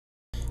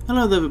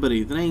Hello there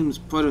everybody, the name's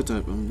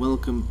Prototype and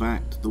welcome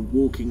back to The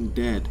Walking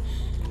Dead.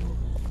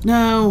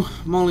 Now,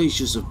 Molly's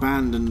just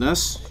abandoned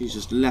us. She's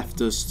just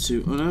left us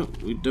to... Oh no,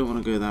 we don't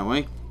want to go that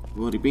way.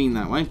 We've already been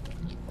that way.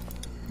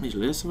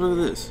 Actually, let's have a look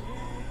at this.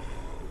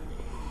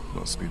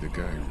 Must be the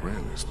guy who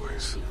ran this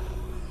place.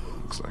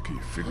 Looks like he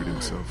figured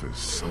himself as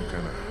some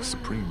kind of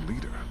supreme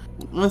leader.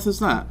 What on earth is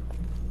that?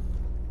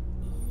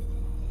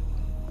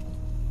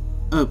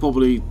 Oh,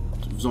 probably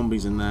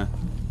zombies in there.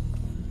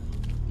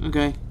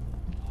 Okay.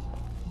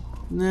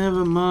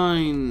 Never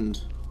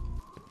mind.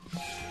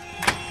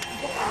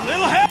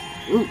 Little help!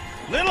 Ooh.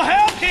 Little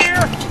help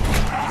here!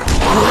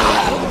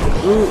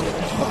 Ooh.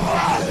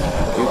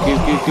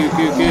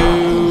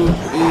 Go.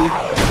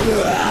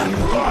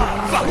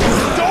 Fuck!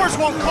 The doors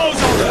won't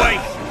close all the way!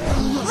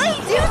 Lee,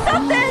 do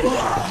something!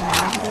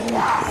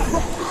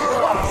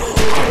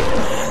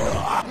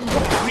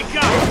 We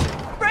got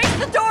it! Break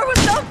the door with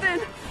something!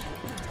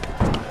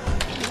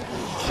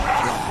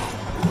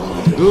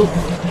 Ooh.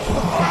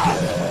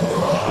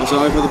 I'm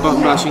sorry for the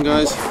button bashing,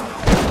 guys.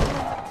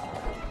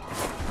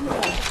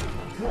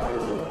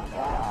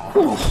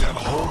 Got a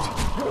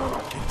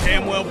hold?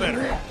 Damn well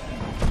better.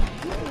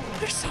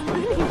 There's so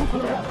many.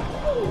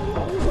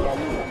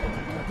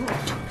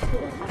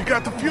 You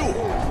got the fuel!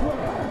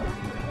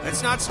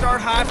 Let's not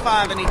start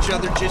high-fiving each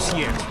other just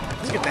yet.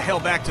 Let's get the hell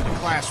back to the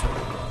classroom.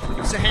 Give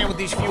us a hand with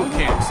these fuel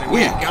cans. And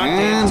Yeah,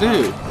 can goddamn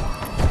do.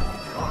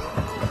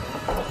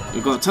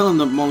 We've got to tell them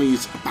that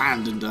Molly's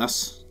abandoned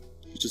us.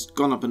 She's just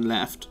gone up and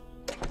left.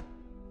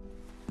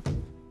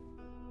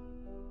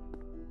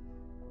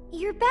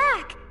 You're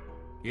back.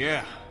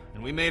 Yeah,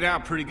 and we made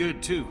out pretty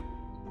good, too.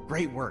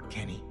 Great work,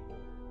 Kenny.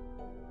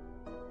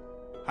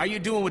 How you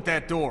doing with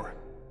that door?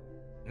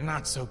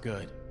 Not so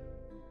good.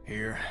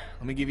 Here,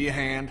 let me give you a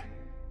hand.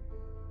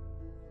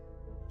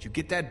 Did you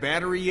get that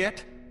battery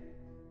yet?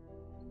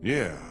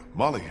 Yeah,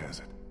 Molly has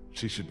it.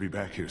 She should be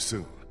back here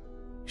soon.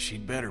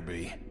 She'd better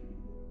be.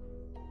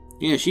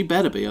 Yeah, she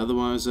better be,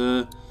 otherwise,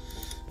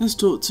 let's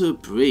talk to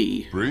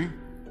Bree. Bree?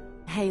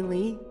 Hey,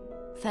 Lee.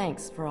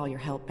 Thanks for all your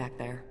help back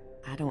there.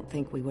 I don't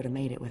think we would have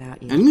made it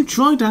without you. And you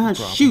tried to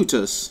shoot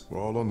us.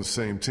 We're all on the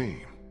same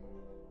team.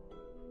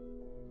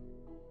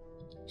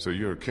 So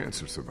you're a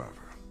cancer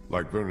survivor,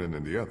 like Vernon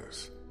and the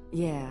others.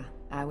 Yeah,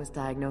 I was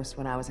diagnosed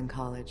when I was in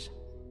college.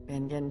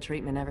 Been getting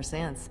treatment ever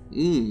since.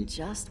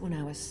 Just when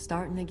I was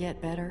starting to get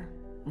better,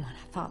 when I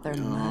thought there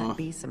might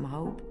be some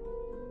hope,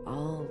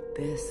 all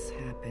this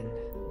happened.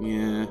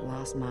 Yeah.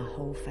 Lost my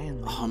whole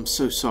family. Oh, I'm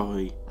so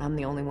sorry. I'm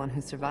the only one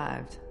who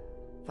survived.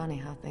 Funny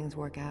how things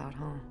work out,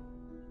 huh?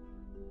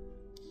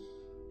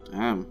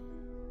 Damn.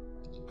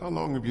 How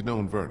long have you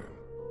known Vernon?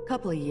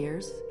 Couple of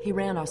years. He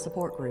ran our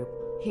support group.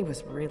 He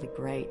was really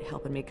great,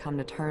 helping me come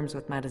to terms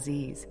with my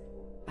disease.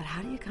 But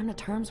how do you come to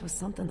terms with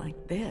something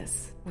like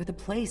this? With a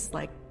place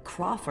like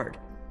Crawford?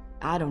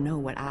 I don't know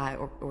what I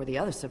or the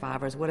other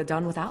survivors would have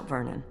done without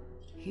Vernon.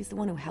 He's the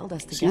one who held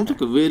us together. Seemed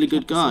like a really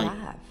good kept us guy.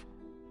 alive.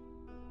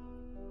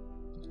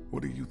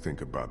 What do you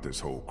think about this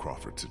whole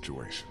Crawford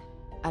situation?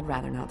 I'd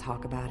rather not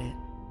talk about it.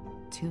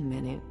 Too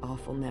many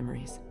awful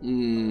memories.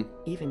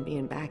 Even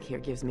being back here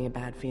gives me a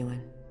bad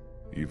feeling.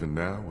 Even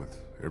now, with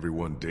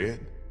everyone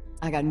dead?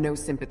 I got no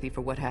sympathy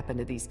for what happened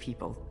to these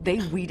people. They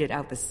weeded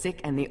out the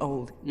sick and the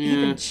old.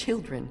 Even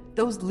children.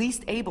 Those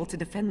least able to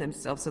defend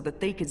themselves so that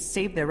they could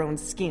save their own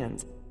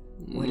skins.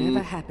 Whatever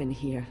happened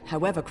here,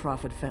 however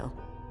Crawford fell,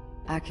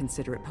 I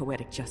consider it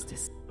poetic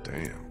justice.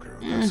 Damn, girl,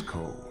 that's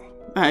cold.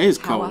 That is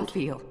How I cold.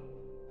 feel.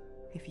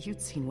 If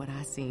you'd seen what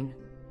I seen,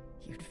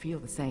 you'd feel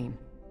the same.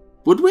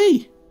 Would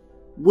we?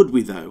 Would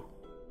we, though?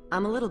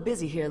 I'm a little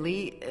busy here,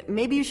 Lee.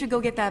 Maybe you should go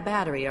get that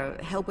battery or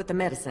help with the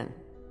medicine.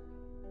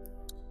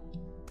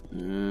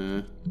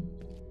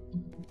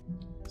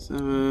 Let's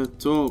have a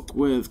talk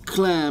with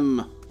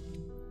Clem.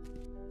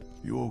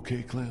 You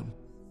okay, Clem?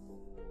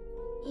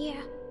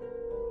 Yeah.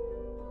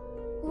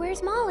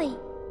 Where's Molly?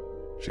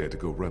 She had to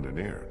go run an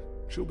errand.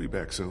 She'll be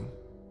back soon.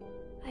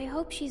 I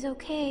hope she's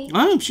okay.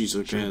 I hope she's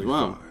okay She'll as be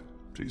well. fine.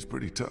 She's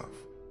pretty tough.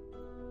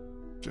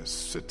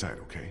 Just sit tight,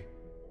 okay?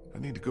 I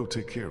need to go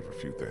take care of a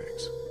few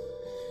things.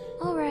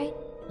 All right.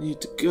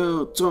 Need to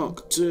go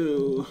talk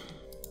to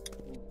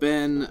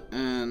Ben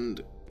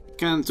and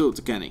can't talk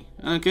to Kenny.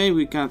 Okay,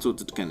 we can't talk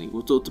to Kenny.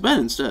 We'll talk to Ben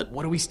instead.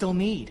 What do we still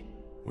need?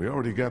 We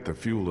already got the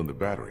fuel and the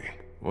battery.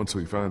 Once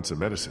we find some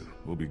medicine,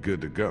 we'll be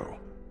good to go.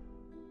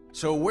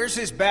 So where's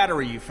this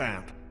battery you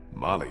found?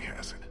 Molly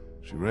has it.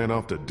 She ran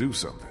off to do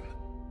something.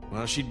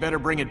 Well, she'd better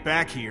bring it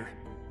back here.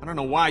 I don't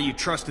know why you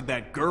trusted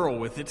that girl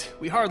with it.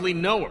 We hardly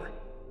know her.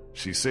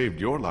 She saved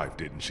your life,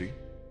 didn't she?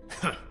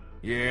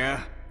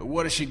 Yeah, but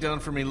what has she done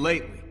for me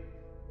lately?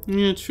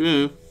 Yeah,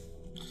 true.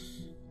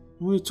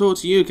 We talk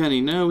to you,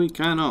 Kenny. No, we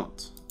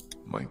cannot.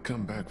 Might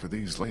come back for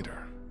these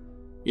later.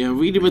 Yeah,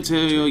 reading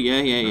material.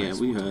 Yeah, Nice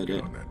we one to heard get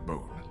it. on that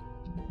boat.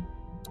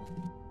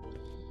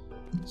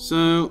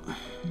 So,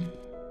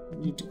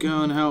 need to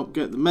go and help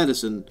get the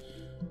medicine.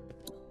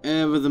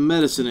 Wherever the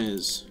medicine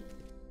is.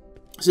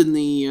 It's in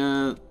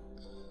the,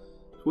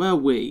 where are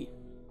we?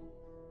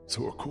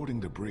 So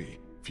according to Bree,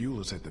 fuel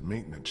is at the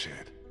maintenance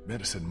shed.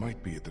 Medicine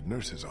might be at the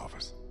nurse's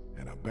office,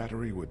 and a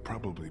battery would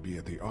probably be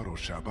at the auto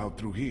shop out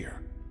through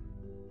here.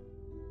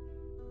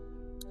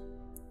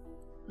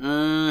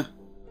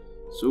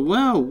 So where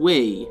are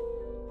we?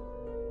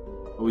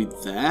 Are we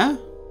there?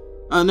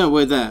 Oh no,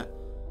 we're there.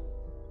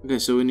 Okay,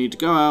 so we need to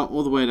go out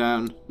all the way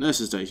down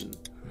nurse's station.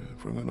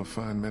 If we're gonna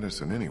find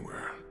medicine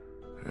anywhere,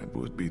 that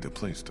would be the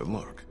place to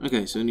look.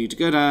 Okay, so we need to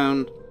go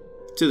down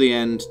to the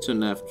end, turn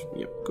left.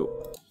 Yep,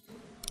 cool.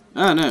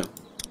 Ah, no.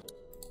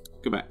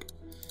 Go back.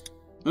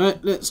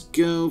 Alright, let's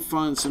go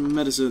find some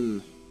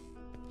medicine.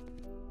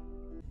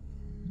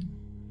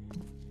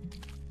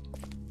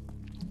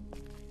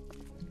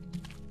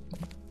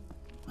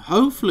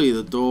 Hopefully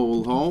the door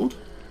will hold.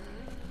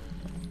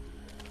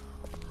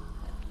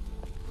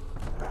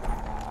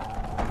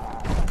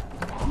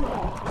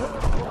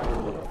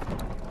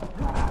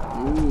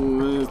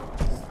 Ooh,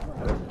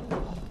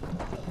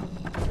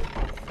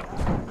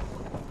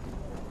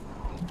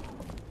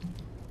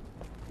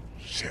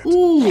 Shit.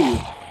 ooh!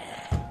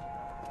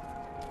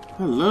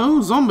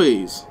 Hello,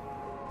 zombies!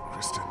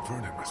 Kristen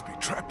Vernon must be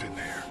trapped in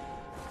there.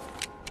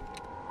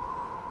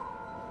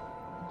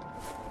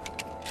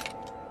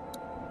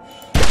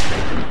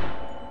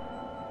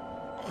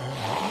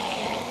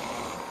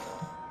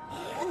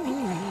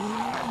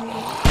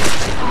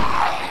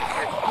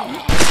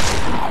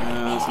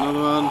 There's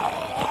another one.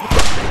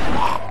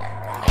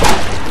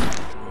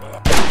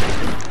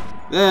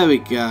 There we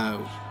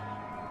go.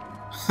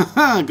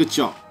 Haha, good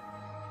shot.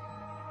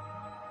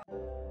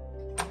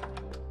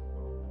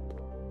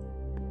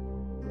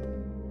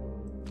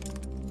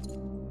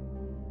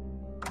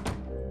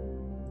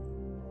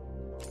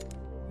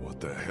 What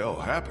the hell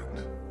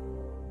happened?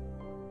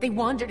 They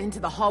wandered into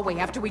the hallway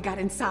after we got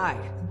inside.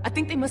 I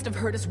think they must have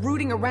heard us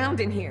rooting around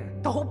in here.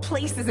 The whole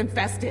place is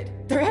infested.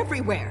 They're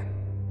everywhere.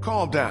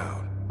 Calm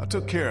down. I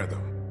took care of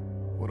them.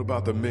 What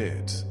about the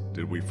meds?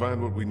 Did we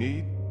find what we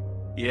need?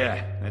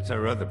 Yeah, that's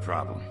our other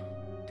problem.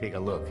 Take a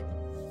look.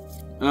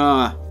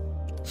 Ah,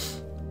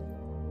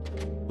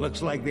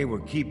 Looks like they were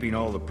keeping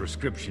all the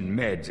prescription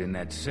meds in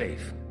that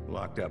safe,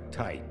 locked up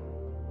tight.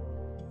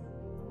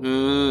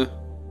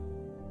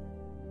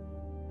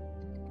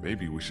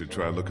 Maybe we should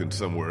try looking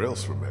somewhere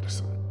else for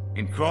medicine.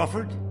 In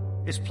Crawford?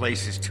 This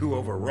place is too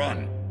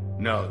overrun.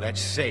 No, that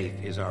safe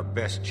is our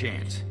best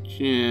chance.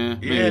 yeah,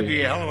 Yeah, it'd maybe.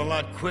 be a hell of a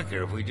lot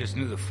quicker if we just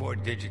knew the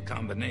 4-digit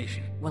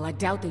combination. Well, I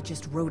doubt they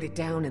just wrote it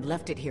down and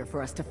left it here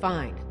for us to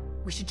find.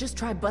 We should just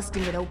try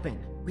busting it open.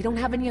 We don't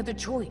have any other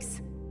choice.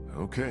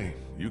 Okay,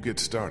 you get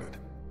started.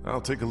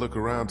 I'll take a look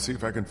around, see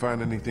if I can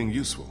find anything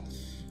useful.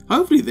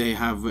 Hopefully they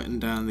have written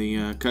down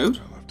the code.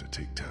 I'll have to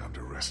take time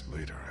to rest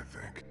later, I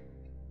think.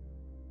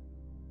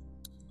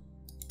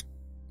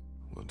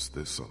 What's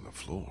this on the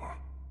floor?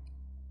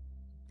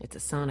 It's a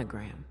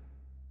sonogram.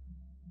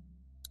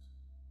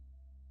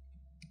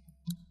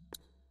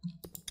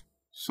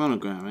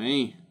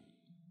 Sonogram,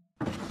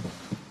 eh?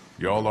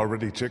 Y'all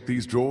already checked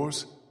these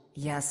drawers?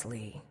 Yes,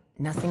 Lee.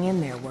 Nothing in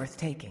there worth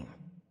taking.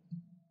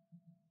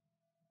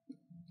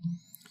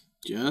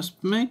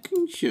 Just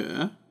making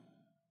sure.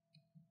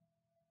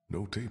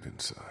 No tape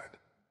inside.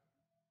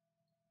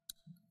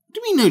 What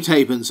do you mean no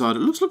tape inside? It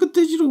looks like a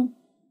digital.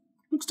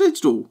 Looks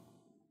digital.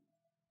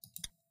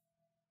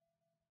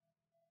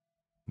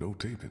 No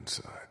tape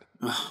inside.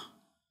 Ugh.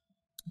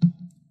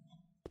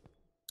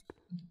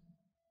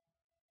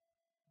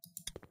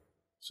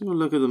 So we'll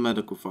look at the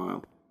medical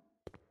file.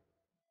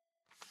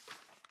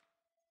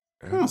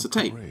 Oh, it's a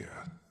tape.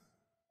 Correa.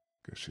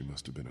 Guess she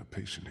must have been a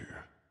patient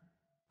here.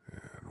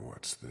 And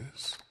what's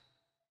this?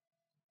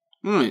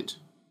 Right.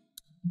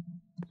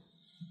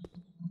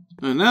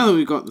 And now that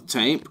we've got the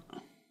tape,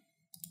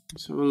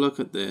 let's have a look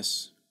at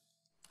this.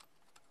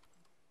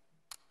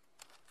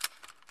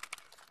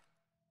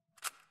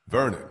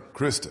 Vernon,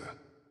 Krista,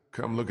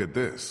 come look at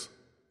this.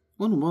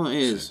 Wonder what it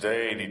This is. is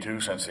day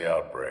 82 since the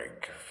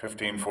outbreak.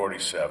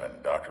 1547.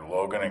 Dr.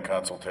 Logan in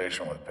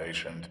consultation with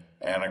patient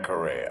Anna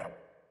Correa.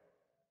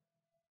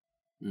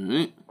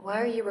 Alright.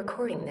 Why are you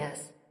recording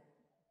this?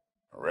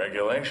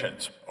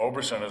 Regulations.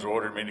 Oberson has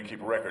ordered me to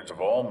keep records of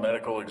all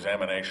medical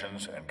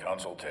examinations and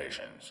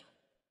consultations.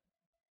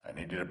 I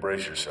need you to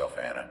brace yourself,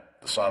 Anna.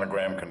 The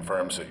sonogram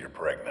confirms that you're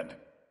pregnant.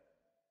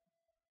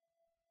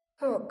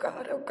 Oh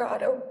God, oh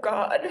God, oh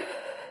God.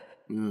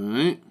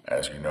 Alright.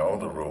 As you know,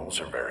 the rules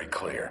are very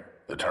clear.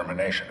 The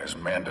termination is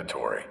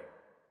mandatory.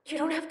 You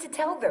don't have to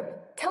tell them.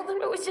 Tell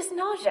them it was just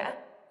nausea.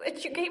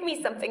 That you gave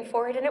me something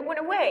for it and it went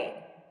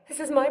away. This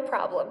is my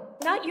problem,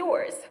 not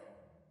yours.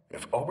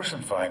 If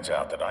Oberson finds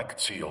out that I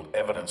concealed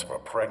evidence of a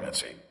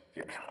pregnancy,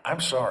 I'm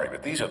sorry,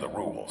 but these are the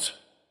rules.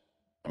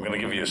 I'm going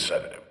to give you a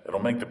sedative. It'll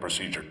make the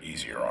procedure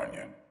easier on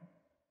you.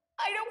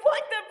 I don't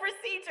want the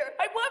procedure.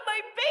 I want my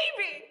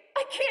baby.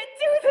 I can't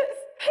do this.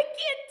 I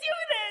can't do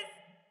this.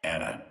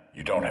 Anna,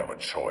 you don't have a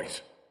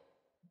choice.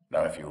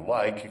 Now, if you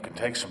like, you can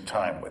take some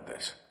time with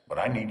this, but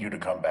I need you to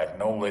come back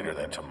no later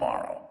than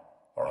tomorrow,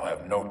 or I'll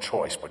have no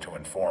choice but to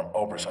inform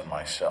Oberson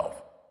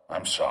myself.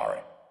 I'm sorry.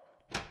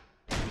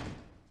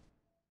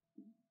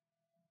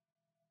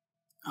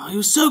 Oh, he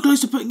was so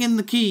close to putting in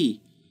the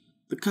key.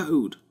 The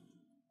code.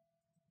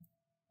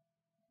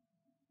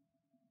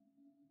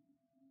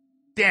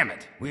 Damn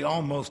it, we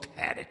almost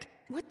had it.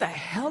 What the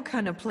hell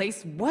kind of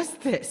place was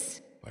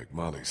this? Like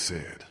Molly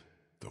said,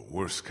 the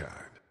worst kind.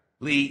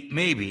 Lee,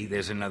 maybe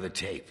there's another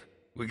tape.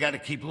 We gotta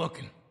keep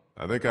looking.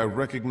 I think I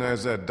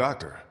recognize that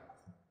doctor.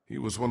 He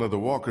was one of the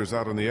walkers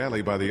out in the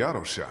alley by the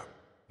auto shop.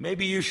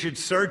 Maybe you should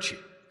search it,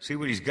 see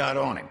what he's got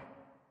on him.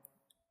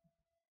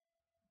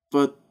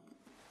 But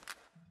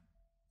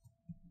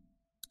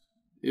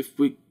if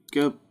we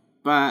go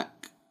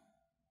back...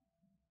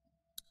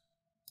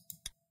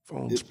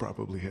 Phones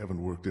probably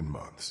haven't worked in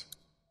months.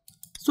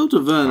 Sort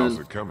of How's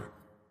Vernon. it coming?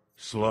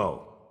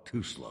 Slow.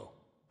 Too slow.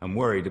 I'm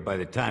worried that by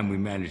the time we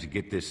manage to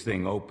get this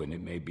thing open,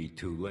 it may be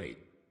too late.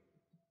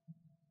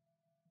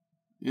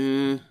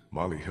 Yeah.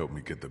 Molly helped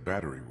me get the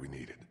battery we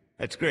needed.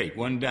 That's great.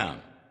 One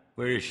down.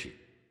 Where is she?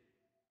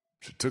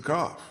 She took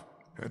off.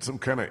 Had some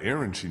kind of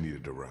errand she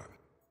needed to run.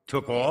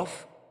 Took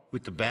off?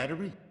 With the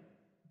battery?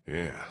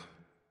 Yeah.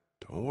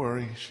 Don't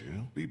worry,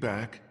 she'll be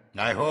back.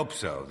 I hope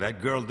so.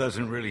 That girl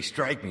doesn't really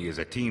strike me as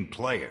a team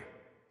player.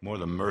 More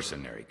the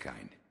mercenary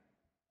kind.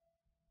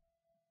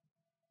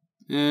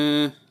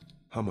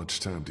 How much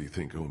time do you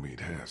think Omid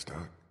has,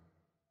 Doc?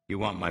 You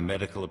want my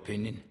medical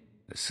opinion?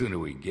 The sooner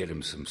we get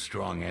him some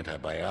strong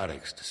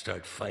antibiotics to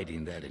start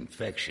fighting that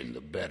infection,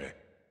 the better.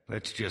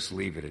 Let's just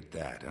leave it at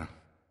that, huh?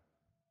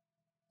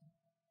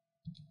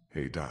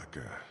 Hey, Doc,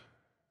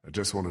 I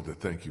just wanted to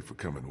thank you for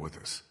coming with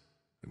us,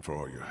 and for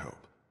all your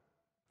help.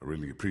 I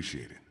really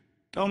appreciate it.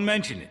 Don't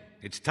mention it.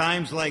 It's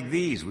times like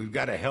these we've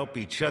got to help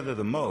each other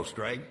the most,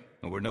 right?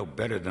 And we're no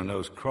better than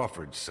those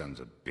Crawford sons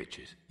of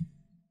bitches.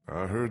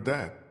 I heard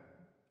that.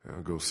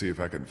 I'll go see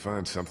if I can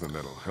find something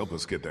that'll help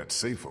us get that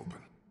safe open.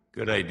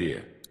 Good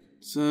idea.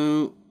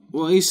 So,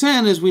 what he's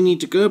saying is we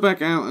need to go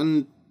back out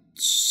and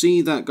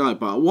see that guy.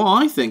 But what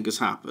I think has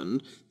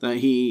happened,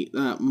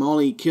 that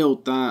Molly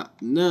killed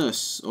that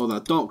nurse, or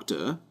that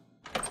doctor,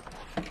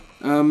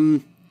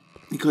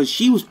 because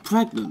she was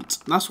pregnant.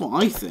 That's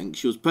what I think.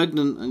 She was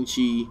pregnant and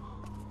she...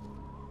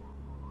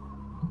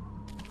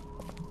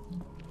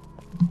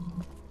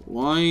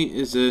 Why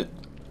is it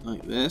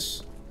like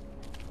this?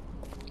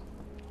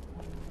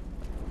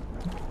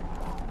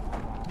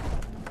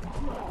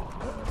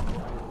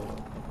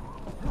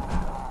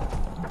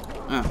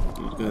 Ah,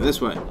 you go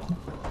this way.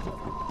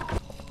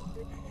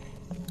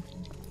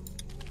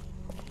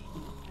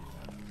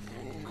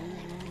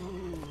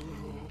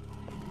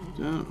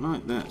 Don't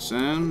like that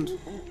sound.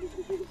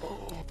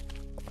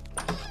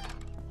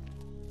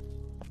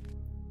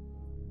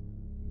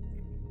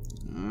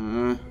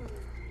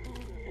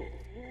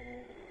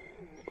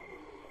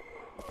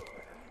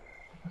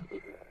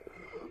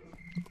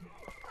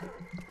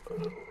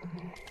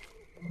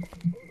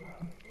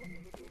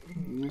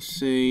 Let's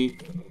see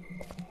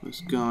what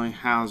this guy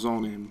has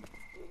on him.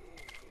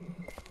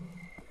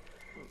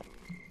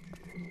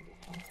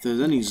 If there's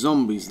any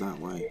zombies that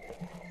way.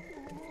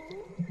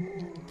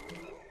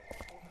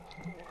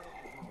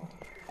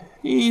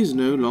 He's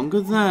no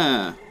longer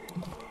there.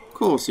 Of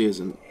course he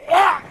isn't.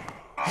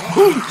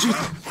 Oh,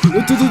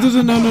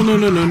 no, no, no,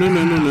 no, no, no, no,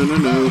 no, no, no, no,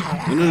 no,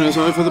 no, no,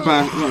 sorry for the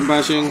button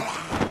bashing.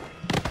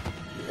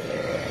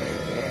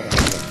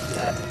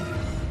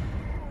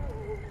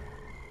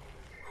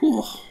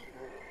 Whew.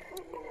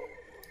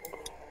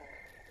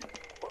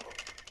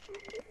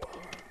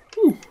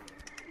 Whew.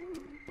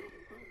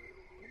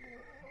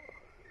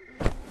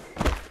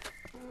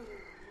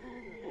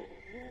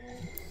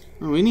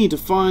 Oh, we need to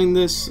find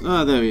this.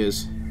 Ah, there he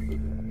is.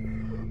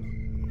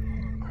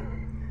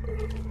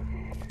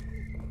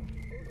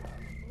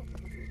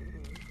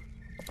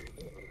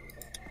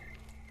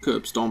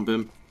 Curb stomp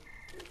him.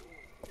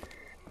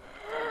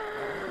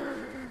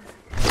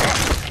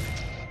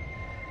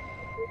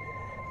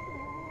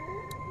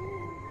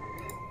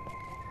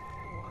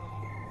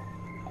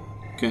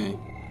 Okay.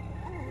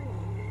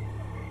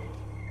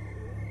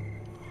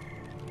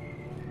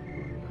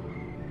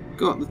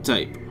 Got the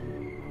tape.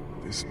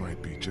 This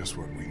might be just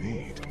what we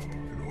need.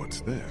 And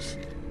what's this?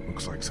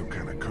 Looks like some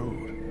kind of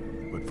code.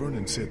 But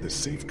Vernon said the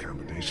safe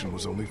combination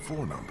was only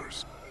 4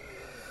 numbers.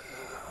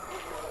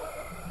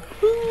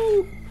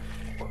 Woo.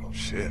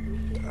 Shit,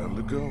 time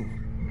to go.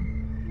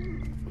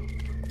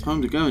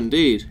 Time to go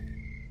indeed.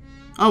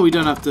 Oh, we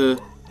don't have to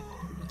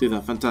do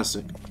that.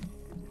 Fantastic.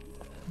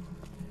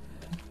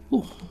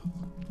 Ooh.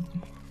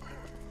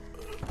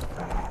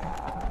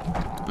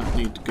 I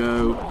need to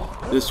go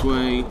this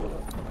way.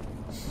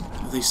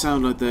 Oh, they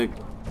sound like they're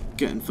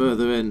getting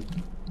further in.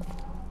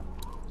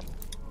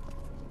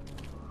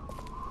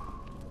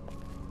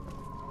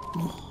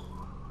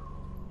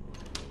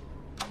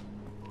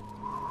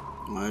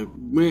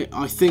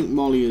 I think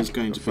Molly is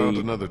going to be... Found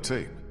another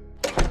tape.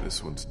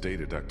 This one's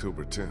dated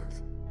October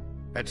 10th.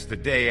 That's the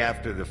day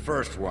after the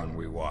first one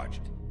we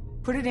watched.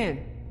 Put it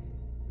in.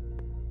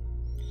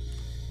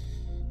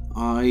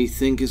 I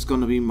think it's going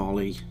to be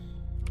Molly.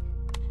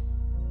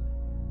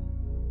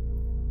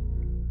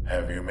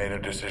 Have you made a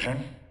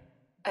decision?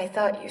 I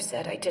thought you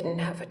said I didn't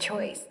have a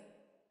choice.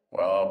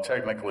 Well,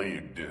 technically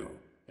you do.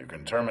 You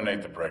can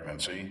terminate the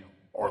pregnancy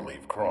or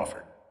leave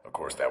Crawford. Of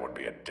course, that would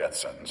be a death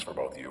sentence for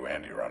both you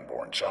and your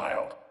unborn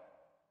child.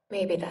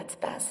 Maybe that's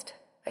best.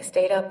 I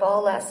stayed up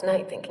all last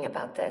night thinking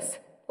about this.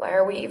 Why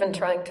are we even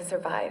trying to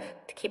survive?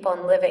 To keep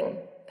on living,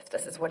 if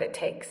this is what it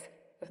takes.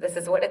 If this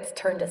is what it's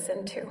turned us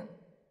into.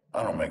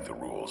 I don't make the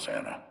rules,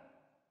 Anna.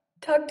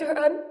 Doctor,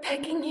 I'm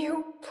begging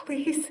you.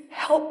 Please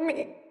help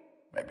me.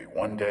 Maybe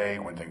one day,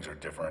 when things are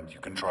different, you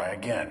can try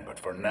again. But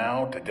for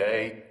now,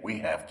 today, we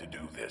have to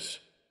do this.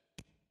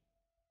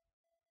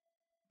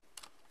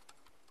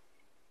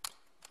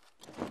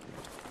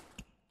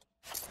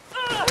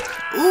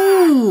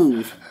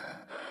 Ooh!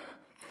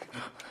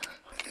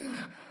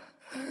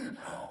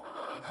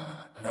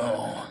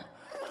 No.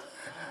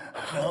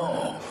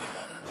 No.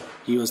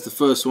 He was the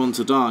first one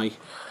to die.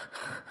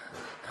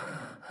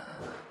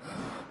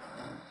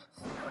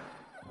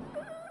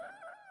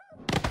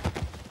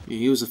 Yeah,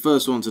 he was the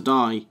first one to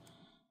die.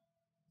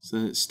 So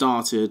it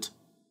started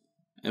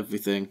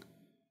everything.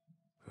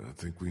 I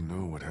think we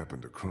know what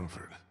happened to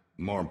Crawford.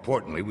 More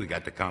importantly, we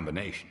got the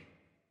combination.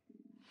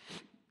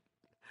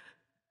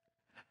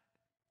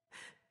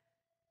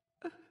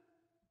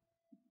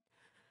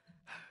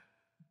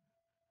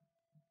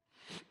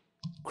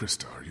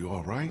 Krista, are you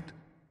all right?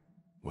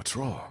 What's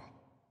wrong?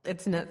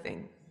 It's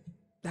nothing.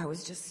 That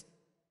was just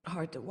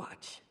hard to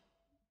watch.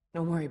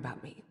 Don't worry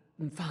about me.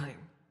 I'm fine.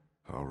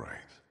 All right.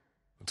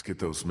 Let's get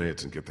those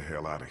meds and get the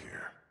hell out of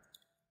here.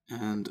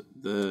 And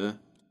the...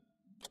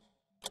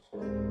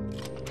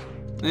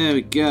 There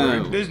we go.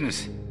 We're in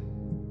business.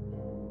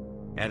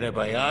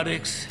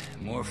 Antibiotics,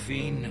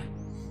 morphine.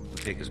 We'll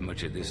take as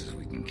much of this as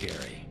we can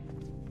carry.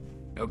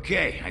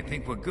 Okay, I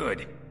think we're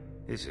good.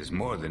 This is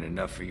more than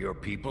enough for your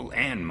people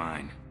and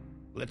mine.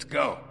 Let's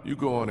go. You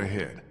go on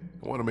ahead.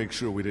 I want to make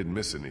sure we didn't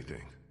miss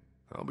anything.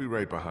 I'll be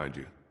right behind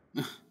you.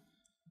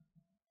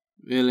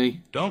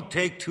 Really? Don't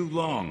take too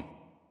long.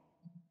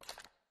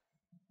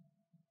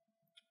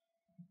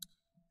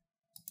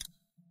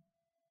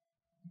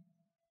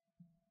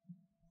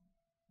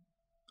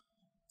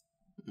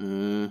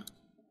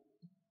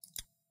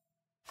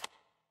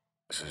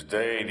 This is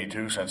day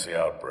 82 since the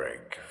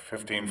outbreak.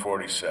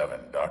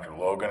 1547. Dr.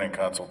 Logan in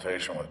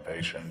consultation with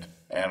patient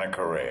Anna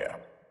Correa.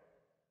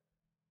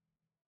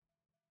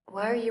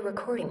 Why are you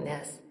recording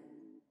this?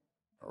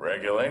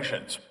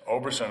 Regulations.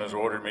 Oberson has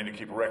ordered me to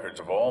keep records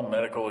of all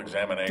medical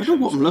examinations I don't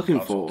know what I'm looking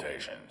and for.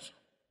 consultations.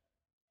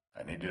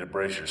 I need you to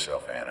brace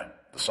yourself, Anna.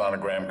 The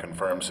sonogram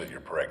confirms that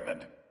you're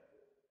pregnant.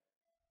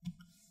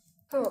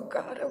 Oh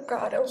God, oh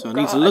God, oh God. So I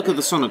need to look at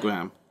the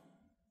sonogram.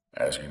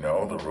 As you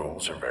know, the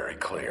rules are very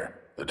clear.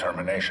 The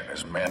termination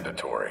is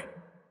mandatory.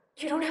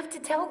 You don't have to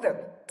tell them.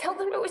 Tell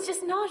them it was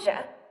just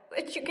nausea.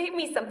 That you gave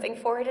me something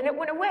for it and it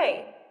went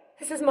away.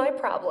 This is my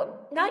problem,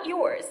 not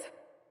yours.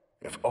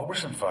 If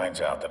Oberson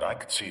finds out that I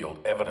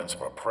concealed evidence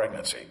of a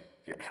pregnancy,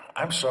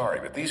 I'm sorry,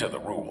 but these are the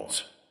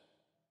rules.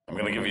 I'm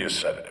going to give you a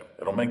sedative.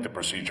 It'll make the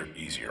procedure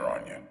easier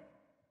on you.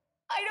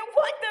 I don't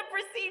want the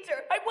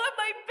procedure. I want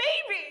my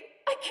baby.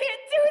 I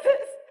can't do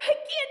this. I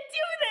can't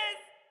do this.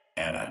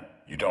 Anna,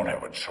 you don't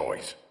have a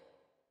choice.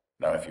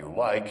 Now, if you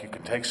like, you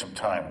can take some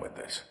time with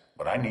this,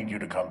 but I need you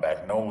to come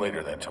back no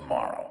later than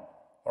tomorrow,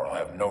 or I'll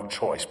have no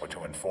choice but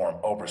to inform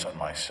Oberson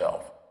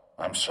myself.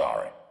 I'm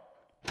sorry.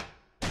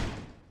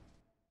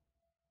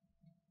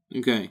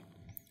 Okay.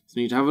 So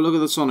you need to have a look at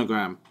the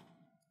sonogram.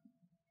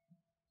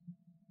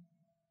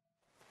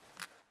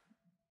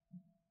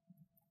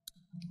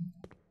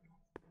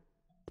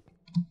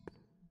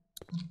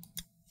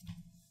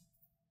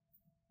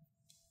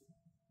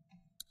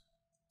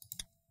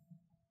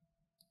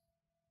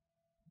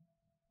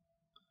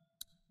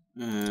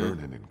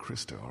 Vernon and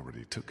Krista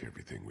already took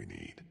everything we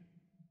need.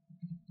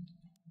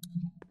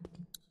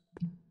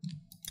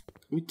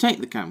 Let me take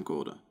the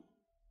camcorder.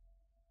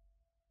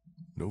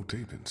 No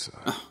tape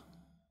inside.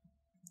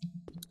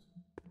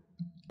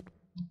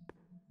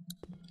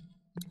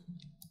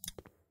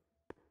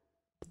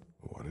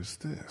 What is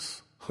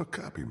this? A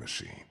copy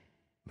machine.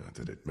 Not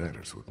that it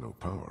matters with no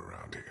power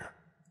around here.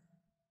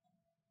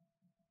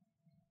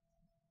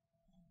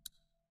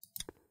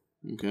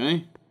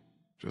 Okay.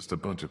 Just a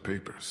bunch of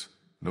papers.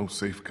 No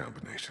safe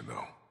combination,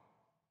 though.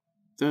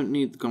 Don't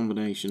need the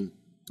combination.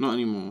 Not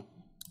anymore.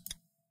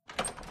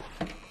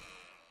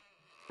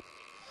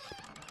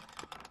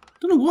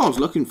 Don't know what I was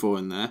looking for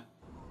in there.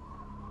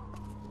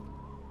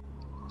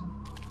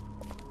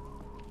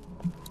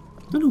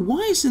 Don't know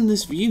why it's in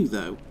this view,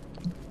 though.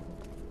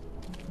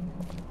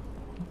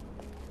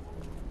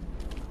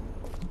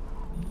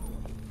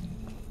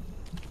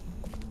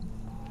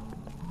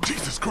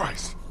 Jesus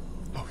Christ!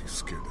 Oh, you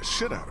scared the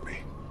shit out of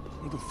me.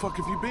 Where the fuck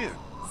have you been?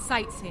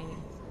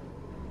 Sightseeing.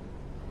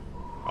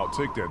 I'll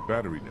take that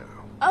battery now.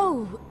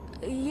 Oh,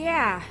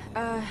 yeah,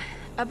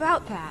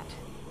 about that.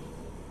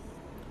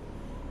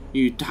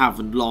 You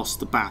haven't lost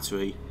the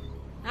battery.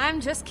 I'm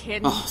just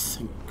kidding. Oh,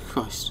 thank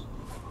Christ.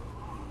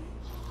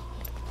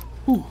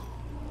 Ooh.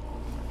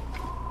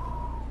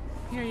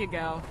 Here you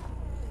go.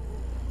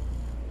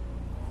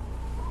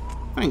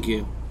 Thank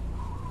you.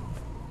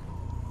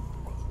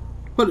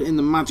 Put it in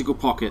the magical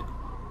pocket.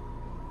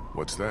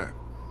 What's that?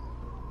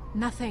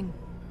 Nothing.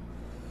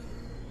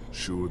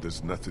 Sure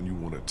there's nothing you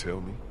want to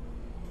tell me?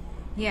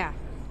 Yeah,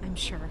 I'm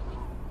sure.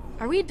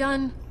 Are we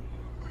done?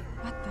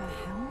 What the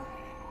hell?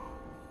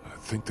 I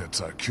think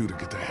that's our cue to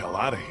get the hell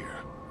out of here.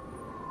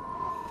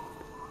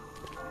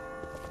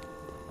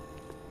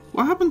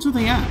 What happened to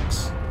the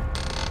axe?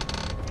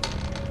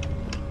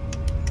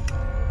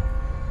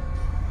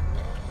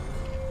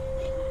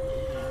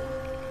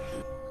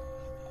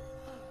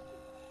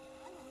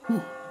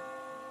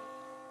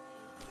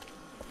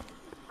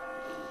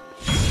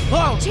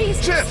 Whoa!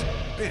 Jesus! Shit!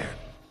 Ben!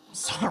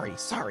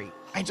 Sorry.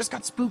 I just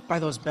got spooked by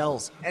those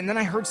bells, and then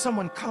I heard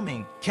someone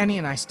coming. Kenny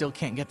and I still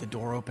can't get the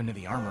door open to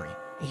the armory.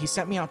 He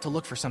sent me out to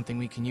look for something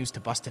we can use to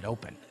bust it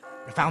open.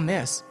 I found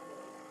this.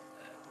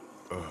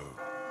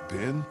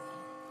 Ben?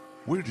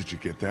 Where did you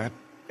get that?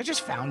 I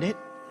just found it.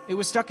 It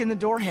was stuck in the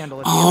door handle.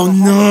 At the Oh, end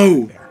of the hallway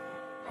no. back there.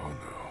 Oh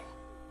no.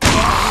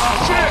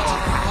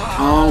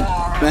 Oh,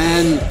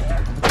 Ben.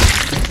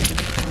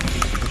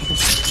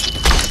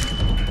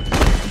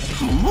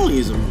 Oh, Molly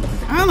is an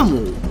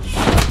animal.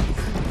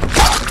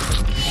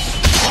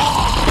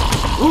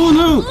 Oh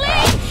no!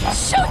 Lee!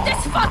 Shoot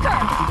this fucker!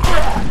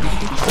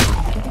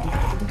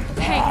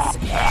 Thanks.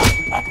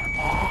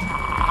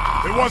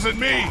 It wasn't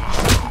me!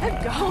 Good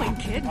going,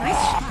 kid. Nice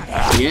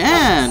shot.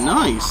 Yeah,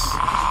 nice.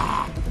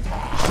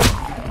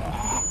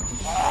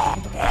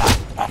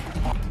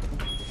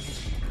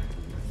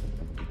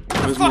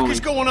 What the fuck is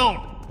going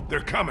on?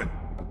 They're coming.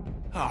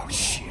 Oh,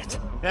 shit.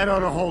 That ought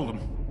to hold him.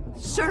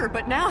 Sure,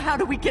 but now how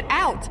do we get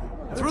out?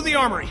 Through the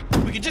armory.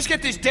 We can just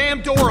get this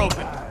damn door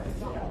open.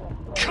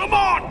 Come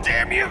on,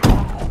 damn you!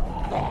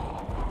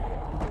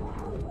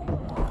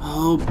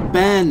 Oh,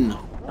 Ben.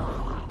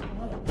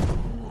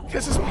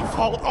 This is my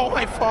fault, all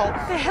my fault.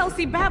 What the hell's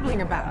he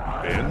babbling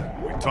about? Ben,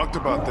 we talked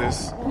about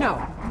this.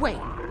 No, wait.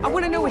 I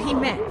want to know what he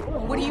meant.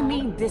 What do you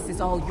mean this is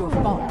all your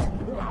fault?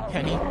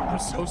 Penny, I'm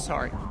so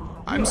sorry.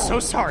 I'm so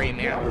sorry,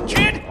 man.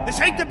 Kid,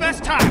 this ain't the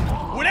best time.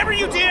 Whatever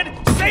you did,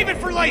 save it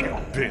for later.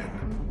 Ben,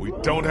 we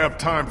don't have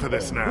time for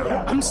this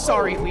now. I'm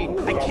sorry, Lee.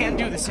 I can't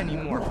do this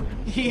anymore.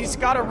 He's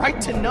got a right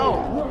to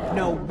know.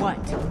 Know what?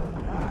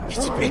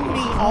 It's been me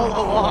all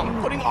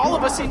along, putting all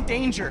of us in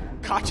danger.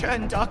 Katja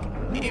and Duck,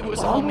 it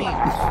was all me. It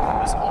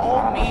was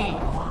all me.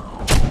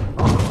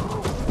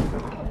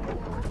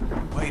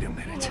 Wait a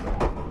minute.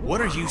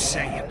 What are you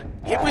saying?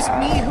 It was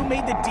me who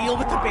made the deal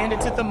with the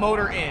bandits at the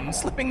motor inn,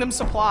 slipping them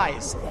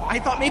supplies. I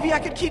thought maybe I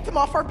could keep them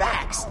off our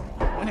backs.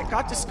 When it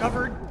got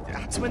discovered,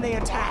 that's when they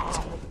attacked.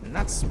 And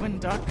that's when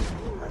Duck...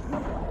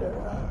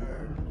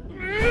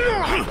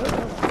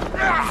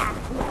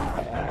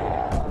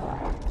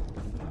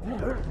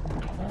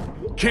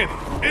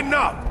 Kenny,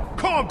 enough!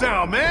 Calm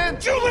down, man!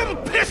 You little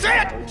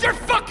pissant! You're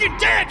fucking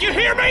dead! You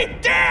hear me?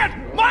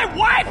 Dead! My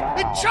wife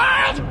and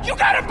child! You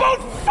got them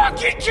both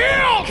fucking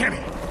killed! Kenny,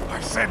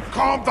 I said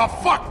calm the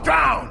fuck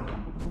down!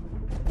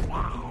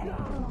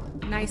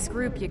 Nice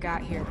group you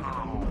got here.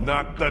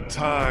 Not the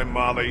time,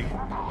 Molly.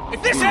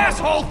 If this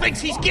asshole thinks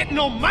he's getting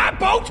on my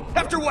boat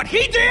after what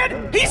he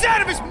did, he's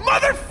out of his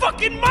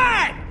motherfucking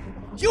mind!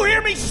 You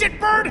hear me,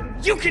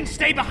 shitbird? You can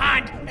stay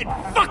behind and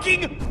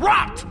fucking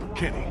rot!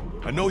 Kenny,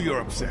 I know you're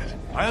upset.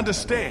 I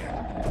understand.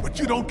 But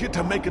you don't get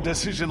to make a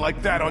decision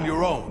like that on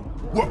your own.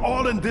 We're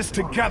all in this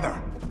together.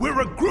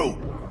 We're a group.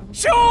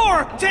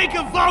 Sure! Take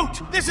a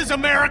vote! This is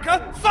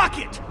America! Fuck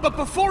it! But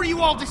before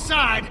you all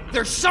decide,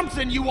 there's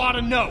something you ought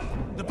to know.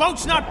 The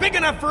boat's not big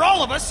enough for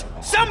all of us.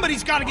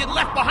 Somebody's gotta get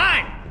left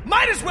behind.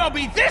 Might as well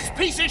be this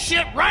piece of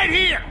shit right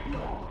here!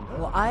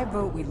 Well, I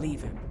vote we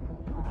leave him.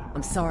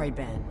 I'm sorry,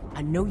 Ben.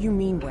 I know you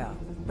mean well,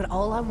 but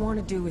all I want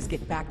to do is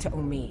get back to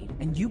Omid,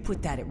 and you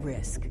put that at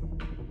risk.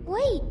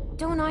 Wait,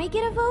 don't I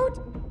get a vote?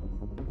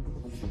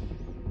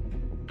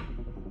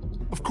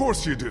 Of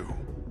course you do.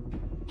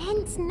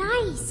 Ben's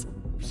nice.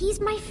 He's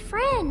my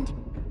friend.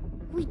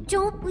 We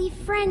don't leave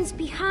friends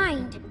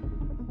behind.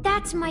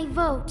 That's my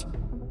vote.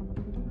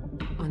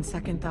 On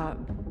second thought,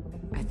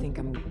 I think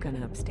I'm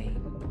gonna abstain.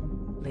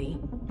 Lee?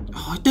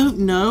 Oh, I don't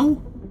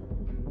know.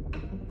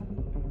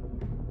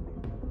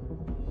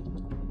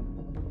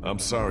 I'm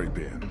sorry,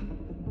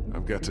 Ben.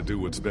 I've got to do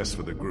what's best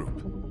for the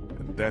group.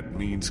 And that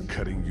means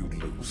cutting you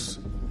loose.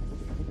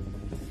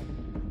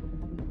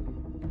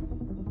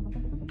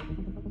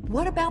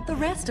 What about the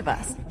rest of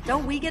us?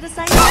 Don't we get a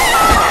say?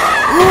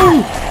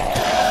 Oh!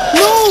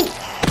 No!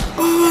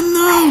 Oh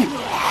no!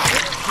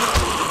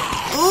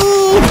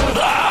 Oh!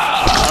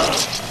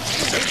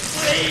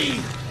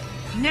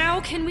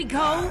 Now can we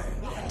go?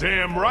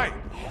 Damn right.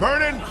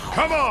 Vernon,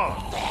 come on!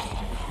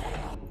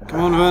 Come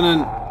on,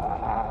 Vernon.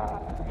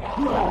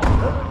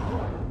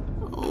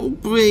 Oh,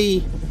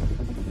 Bree.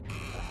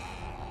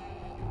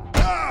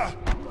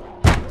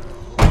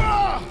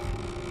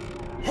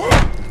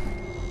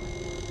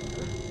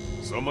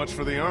 So much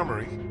for the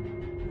armory.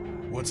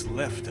 What's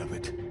left of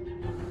it?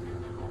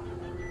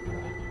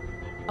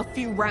 A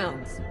few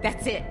rounds.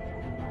 That's it.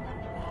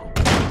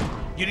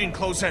 You didn't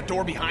close that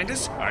door behind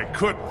us? I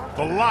couldn't.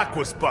 The lock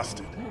was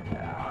busted.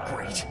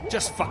 Great.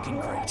 Just fucking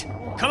great.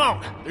 Come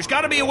on. There's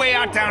gotta be a way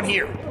out down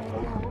here.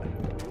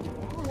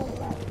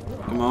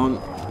 Come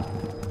on.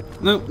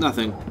 Nope,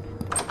 nothing.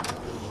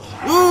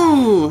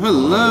 Oh,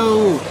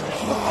 hello.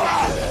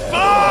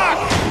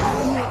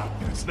 Fuck!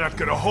 It's not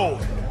gonna hold.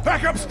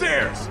 Back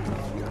upstairs!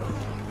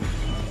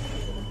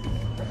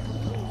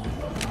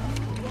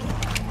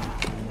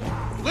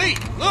 Lee,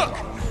 look!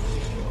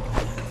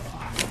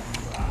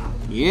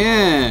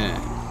 Yeah.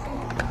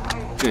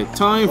 Okay,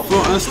 time for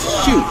us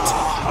to shoot.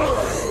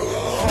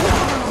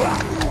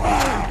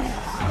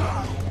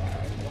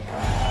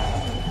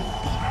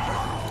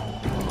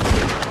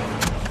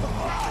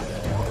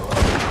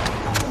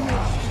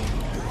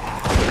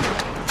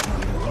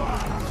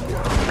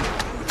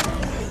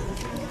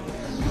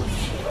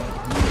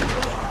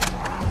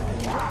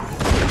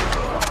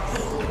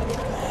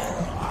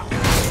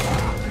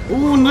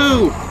 Oh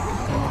no!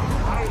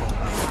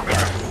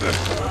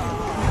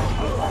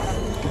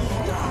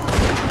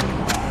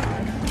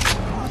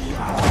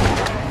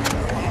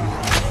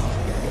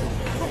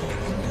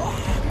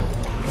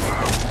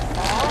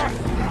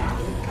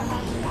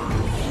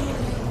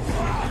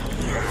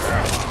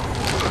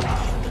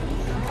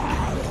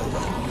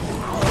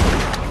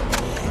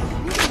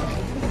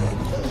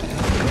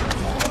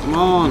 Come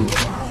on!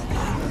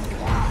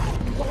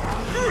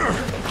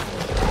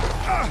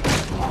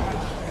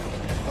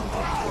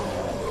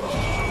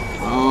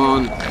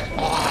 On.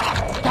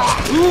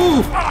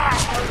 Ooh!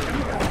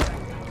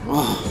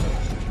 Oh.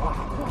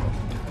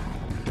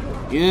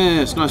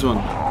 Yes, nice one.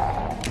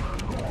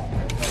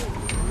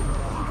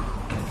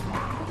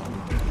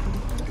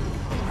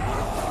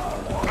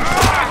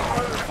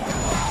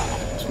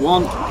 It's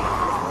one.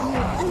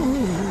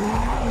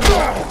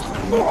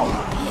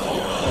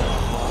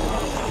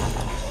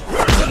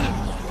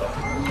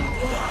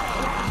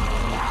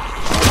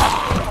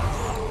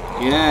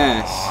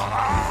 Yes.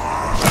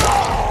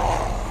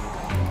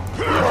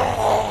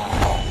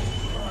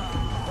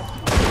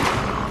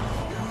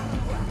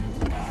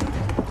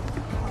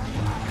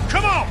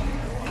 Come on!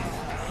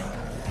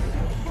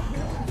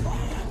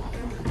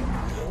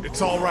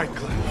 It's all right,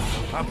 Clem.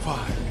 I'm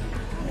fine.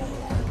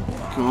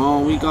 Come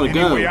on, we gotta Any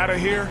go. way out of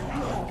here?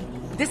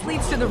 This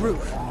leads to the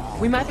roof.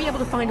 We might be able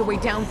to find a way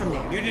down from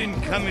there. You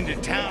didn't come into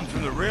town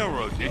from the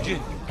railroad, did you?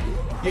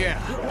 Yeah.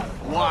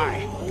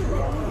 Why?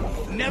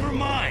 Never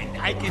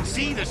mind. I can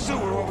see the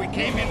sewer where we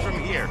came in from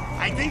here.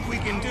 I think we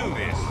can do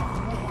this.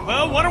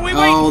 Well, what are we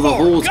waiting the for?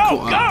 hole's Go,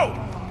 caught up.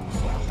 go!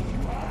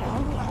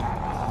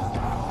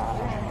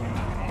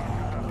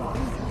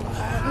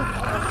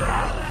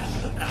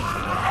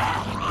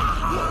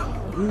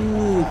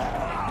 Ooh.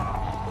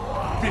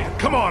 Yeah,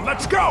 come on,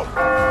 let's go!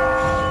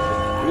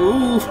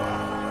 Ooh.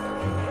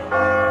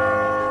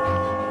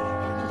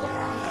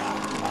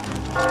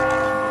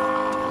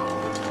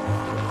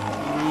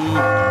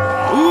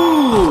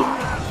 Ooh.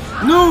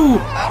 No.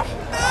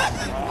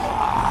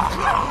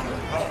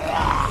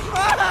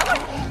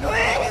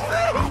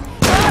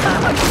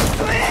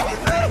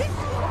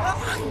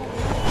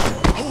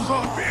 Hold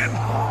on, Ben.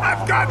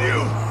 I've got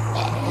you!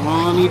 Come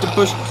on, I need to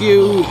push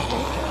Q.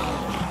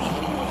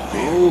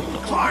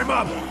 Oh. Climb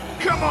up!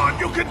 Come on,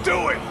 you can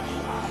do it!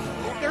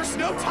 There's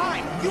no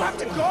time. You have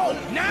to go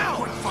now.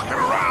 Quit fucking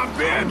around,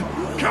 Ben!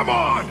 Come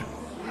on!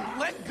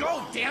 Let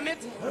go, damn it!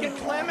 Get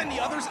Clem and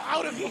the others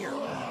out of here.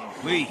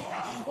 Lee,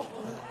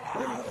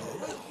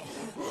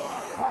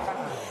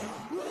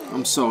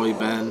 I'm sorry,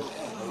 Ben.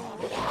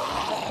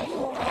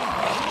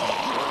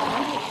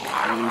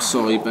 I'm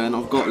sorry, Ben.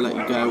 I've got to let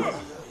you go.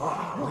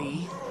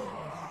 Lee,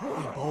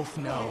 we both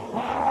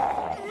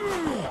know.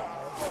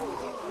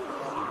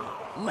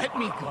 Let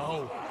me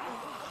go.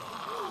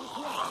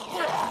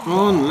 Come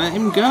on, let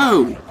him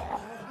go.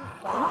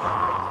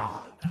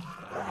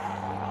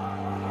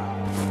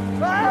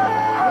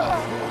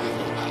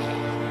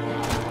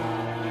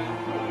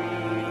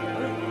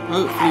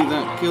 Hopefully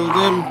that killed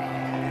him.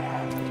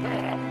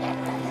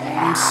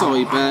 I'm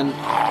sorry, Ben.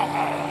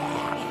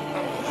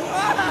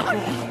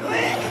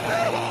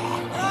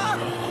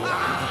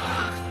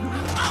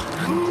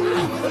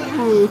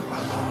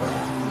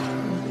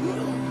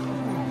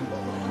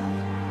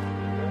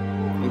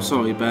 I'm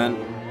sorry, Ben.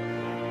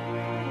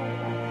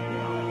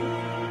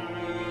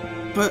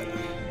 But...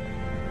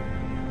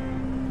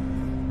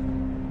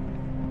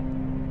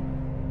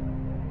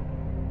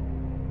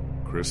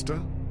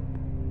 Krista?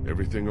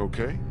 Everything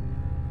okay?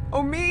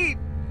 Oh, me!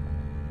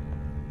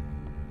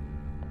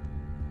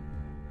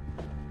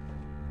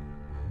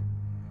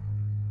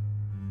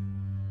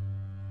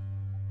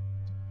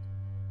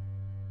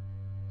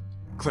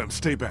 Clem,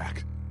 stay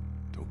back.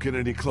 Don't get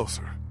any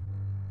closer.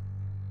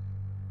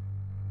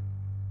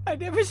 I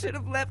never should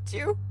have left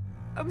you.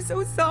 I'm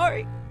so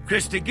sorry.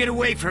 Krista, get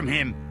away from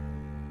him.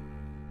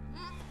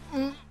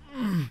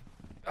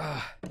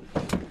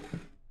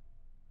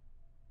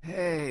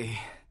 Hey.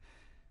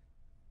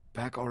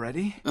 Back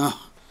already?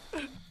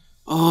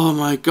 Oh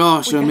my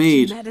gosh, We got you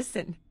Hamid.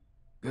 medicine.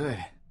 Good.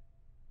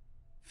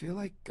 Feel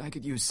like I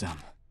could use some.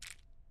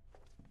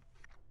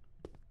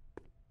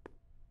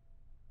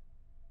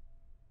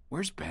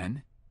 Where's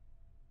Ben?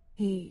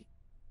 He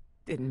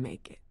didn't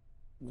make it.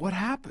 What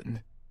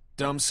happened?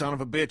 Dumb son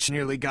of a bitch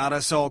nearly got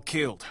us all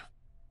killed.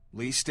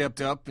 Lee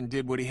stepped up and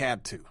did what he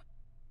had to.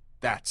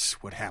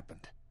 That's what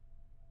happened.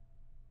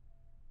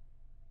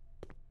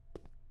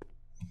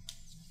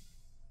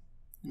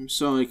 I'm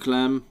sorry,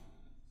 Clem.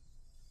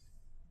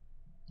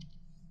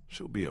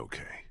 She'll be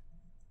okay.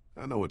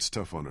 I know it's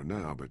tough on her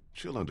now, but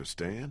she'll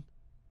understand.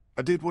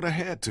 I did what I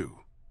had to.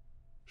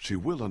 She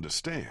will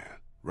understand,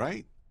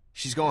 right?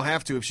 She's gonna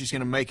have to if she's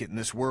gonna make it in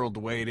this world the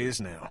way it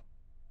is now.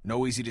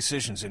 No easy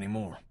decisions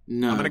anymore.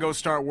 No. I'm gonna go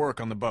start work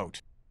on the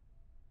boat.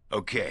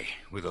 Okay,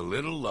 with a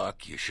little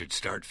luck, you should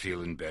start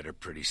feeling better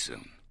pretty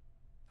soon.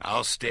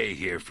 I'll stay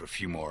here for a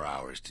few more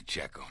hours to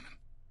check on him.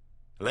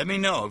 Let me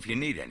know if you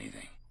need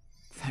anything.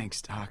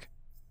 Thanks, Doc.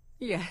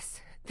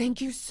 Yes, thank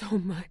you so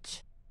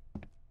much.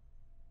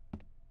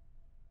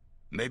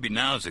 Maybe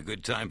now's a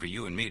good time for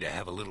you and me to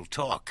have a little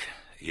talk,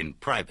 in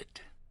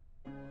private.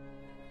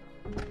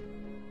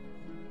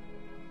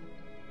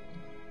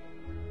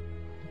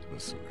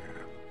 Listen,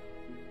 man,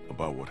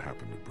 about what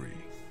happened to Bree.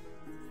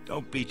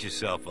 Don't beat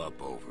yourself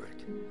up over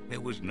it. There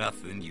was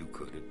nothing you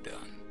could have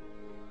done.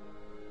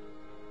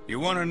 You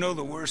want to know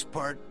the worst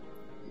part?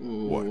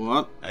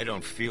 What? I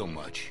don't feel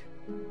much.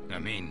 I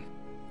mean,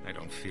 I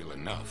don't feel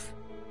enough.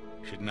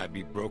 Shouldn't I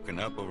be broken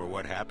up over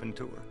what happened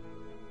to her?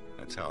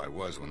 That's how I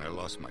was when I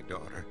lost my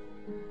daughter.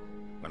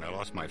 When I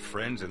lost my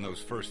friends in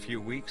those first few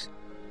weeks.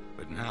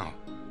 But now,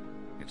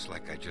 it's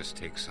like I just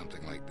take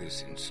something like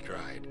this in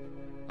stride.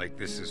 Like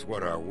this is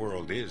what our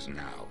world is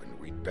now, and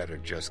we'd better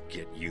just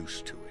get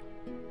used to it.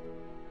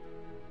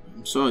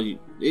 I'm sorry.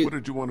 What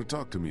did you want to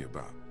talk to me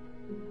about?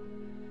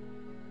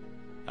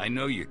 I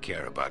know you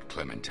care about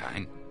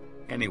Clementine.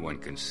 Anyone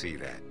can see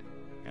that.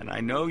 And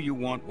I know you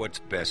want what's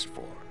best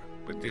for her.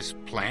 But this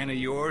plan of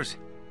yours,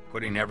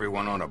 putting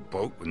everyone on a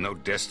boat with no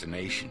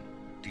destination,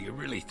 do you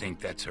really think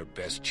that's her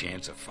best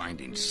chance of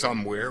finding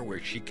somewhere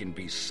where she can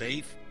be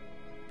safe?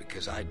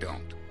 Because I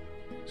don't.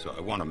 So I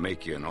want to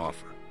make you an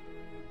offer.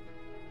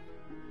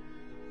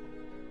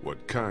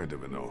 What kind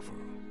of an offer?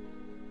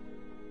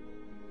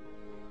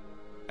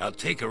 I'll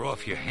take her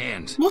off your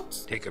hands.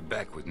 What? Take her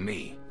back with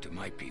me, to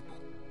my people.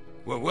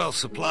 We're well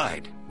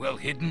supplied, well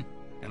hidden,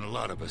 and a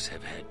lot of us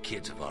have had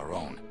kids of our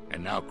own.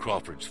 And now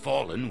Crawford's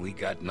fallen, we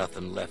got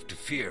nothing left to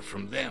fear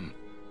from them.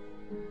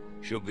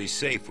 She'll be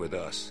safe with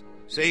us.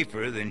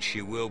 Safer than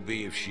she will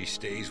be if she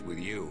stays with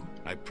you,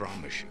 I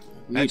promise you.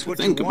 Need to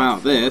think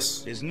about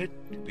this. Isn't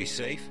it? To be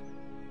safe?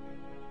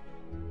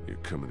 You're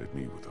coming at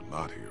me with a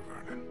lot here,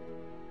 Vernon.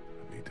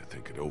 I need to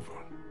think it over.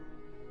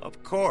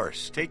 Of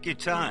course, take your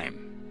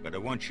time. But I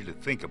want you to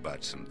think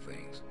about some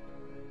things.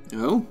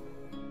 Oh?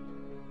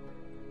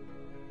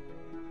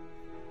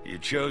 You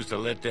chose to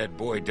let that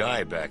boy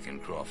die back in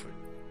Crawford.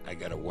 I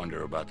gotta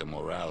wonder about the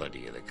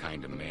morality of the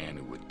kind of man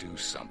who would do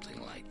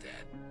something like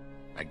that.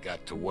 I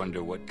got to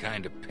wonder what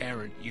kind of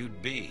parent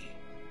you'd be.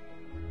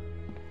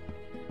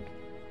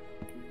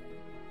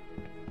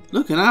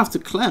 Looking after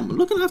Clem,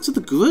 looking after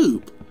the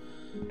group.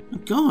 Oh,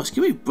 gosh,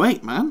 give me a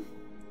break, man.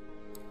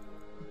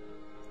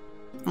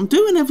 I'm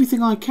doing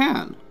everything I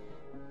can.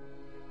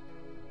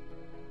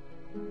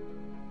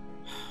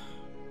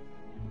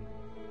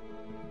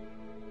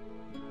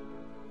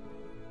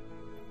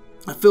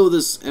 I feel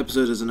this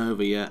episode isn't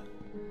over yet.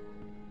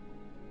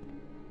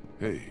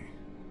 Hey,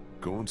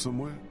 going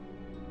somewhere?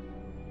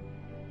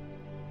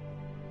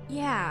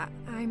 Yeah,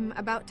 I'm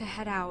about to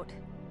head out.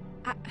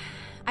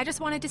 I just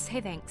wanted to say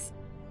thanks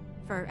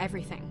for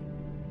everything.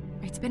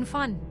 It's been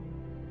fun.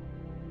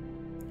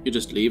 You're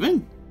just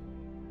leaving?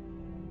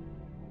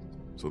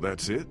 So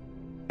that's it?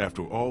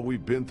 After all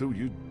we've been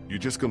through, you're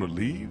just gonna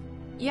leave?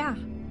 Yeah,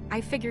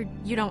 I figured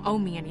you don't owe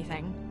me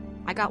anything.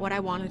 I got what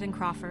I wanted in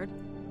Crawford,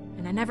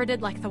 and I never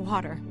did like the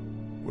water.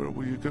 Where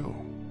will you go?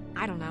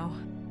 I don't know.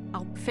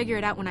 I'll figure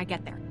it out when I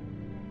get there.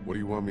 What do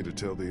you want me to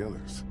tell the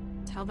others?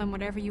 Tell them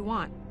whatever you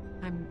want.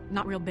 I'm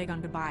not real big on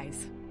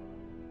goodbyes.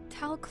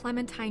 Tell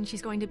Clementine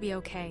she's going to be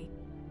okay.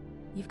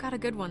 You've got a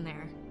good one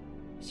there.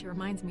 She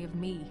reminds me of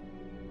me.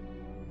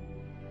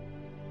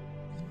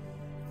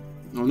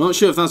 I'm not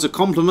sure if that's a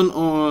compliment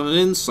or an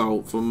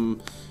insult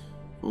from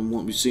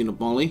what we've seen of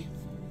Molly.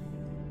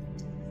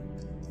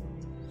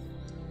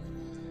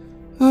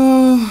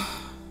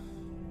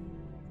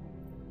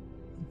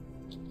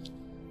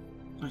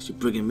 Actually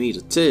bringing me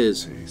to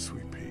tears. Hey,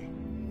 sweet pea.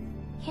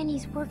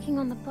 Kenny's working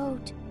on the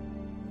boat.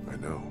 I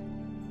know.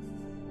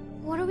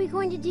 What are we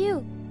going to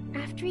do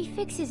after he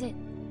fixes it?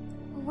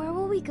 Where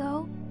will we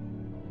go?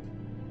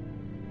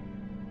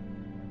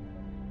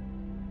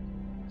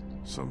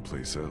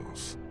 Someplace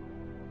else.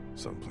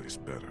 Someplace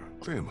better.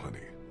 Clem, honey,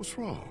 what's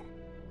wrong?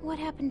 What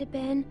happened to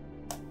Ben?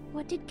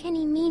 What did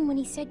Kenny mean when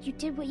he said you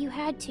did what you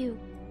had to?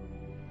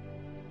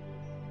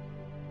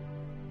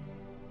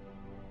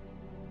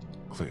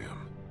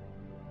 Clem,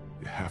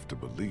 you have to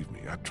believe me.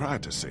 I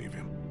tried to save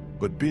him,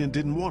 but Ben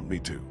didn't want me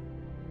to.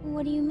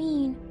 What do you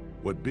mean?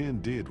 What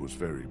Ben did was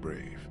very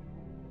brave.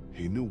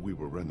 He knew we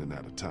were running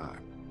out of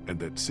time, and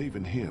that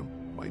saving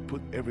him might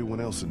put everyone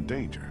else in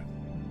danger.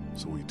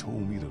 So he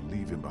told me to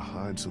leave him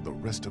behind so the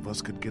rest of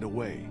us could get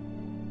away.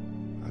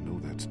 I know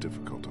that's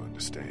difficult to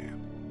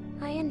understand.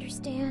 I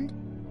understand.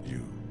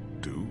 You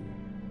do?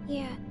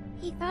 Yeah,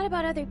 he thought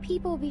about other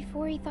people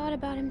before he thought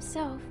about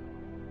himself.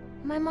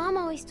 My mom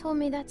always told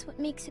me that's what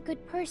makes a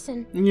good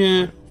person.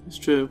 Yeah, it's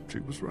true. She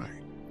was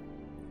right.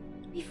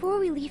 Before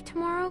we leave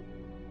tomorrow,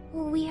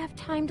 will we have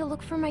time to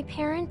look for my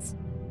parents?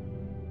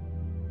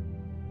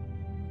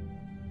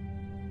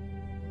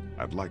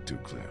 I'd like to,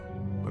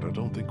 Clem, but I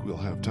don't think we'll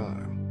have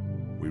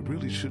time. We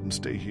really shouldn't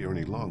stay here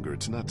any longer.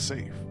 It's not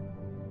safe.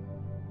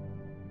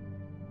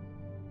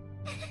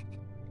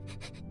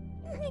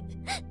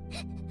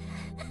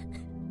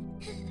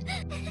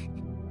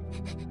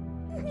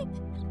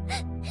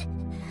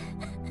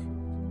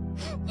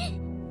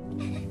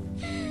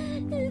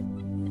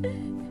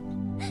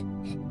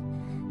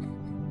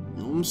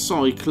 I'm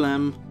sorry,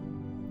 Clem.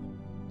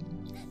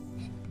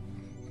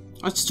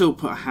 I'd still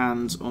put a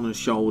hand on her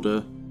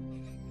shoulder.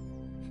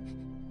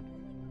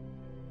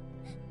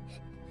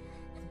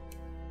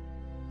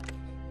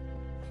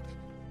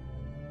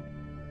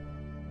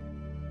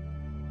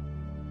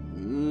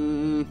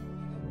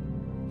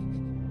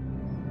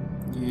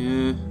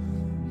 Yeah.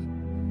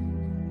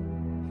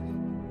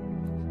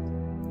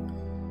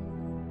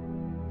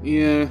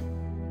 Yeah.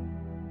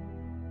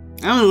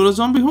 And we've got a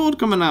zombie horde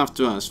coming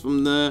after us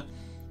from the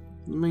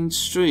main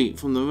street,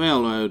 from the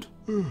railroad.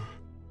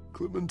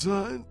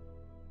 Clementine?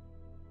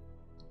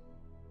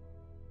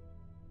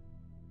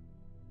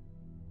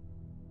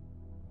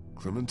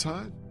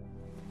 Clementine?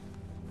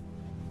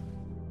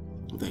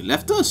 They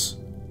left us.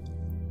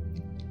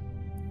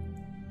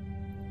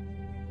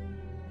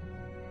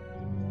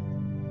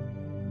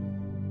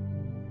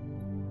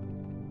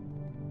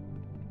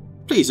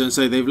 Please don't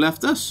say they've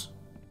left us.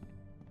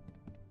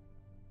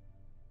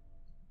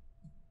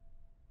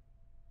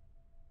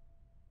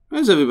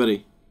 Where's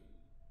everybody?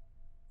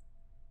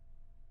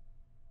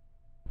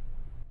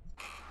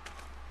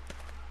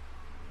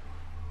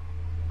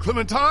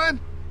 Clementine?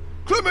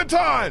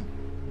 Clementine!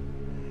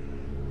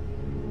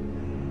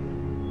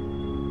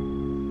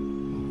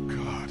 Oh,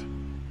 God.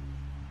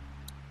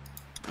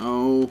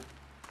 Oh.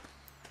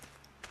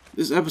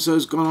 This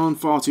episode's gone on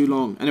far too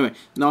long. Anyway,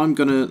 now I'm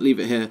gonna leave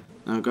it here.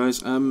 Now,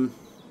 guys,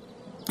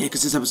 yeah,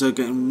 because this episode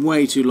getting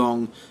way too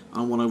long.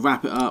 I want to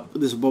wrap it up.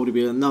 This will probably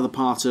be another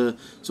parter,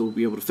 so we'll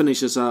be able to finish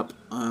this up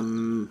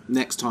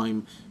next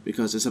time,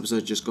 because this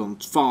episode just gone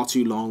far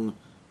too long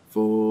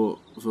for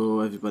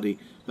everybody.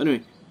 But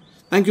anyway,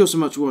 thank you all so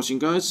much for watching,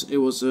 guys. It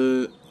was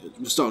we're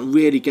starting to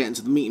really get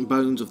into the meat and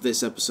bones of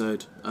this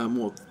episode,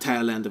 more the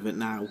tail end of it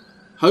now.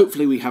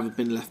 Hopefully we haven't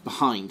been left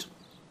behind.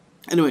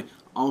 Anyway,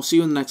 I'll see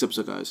you in the next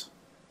episode, guys.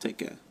 Take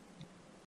care.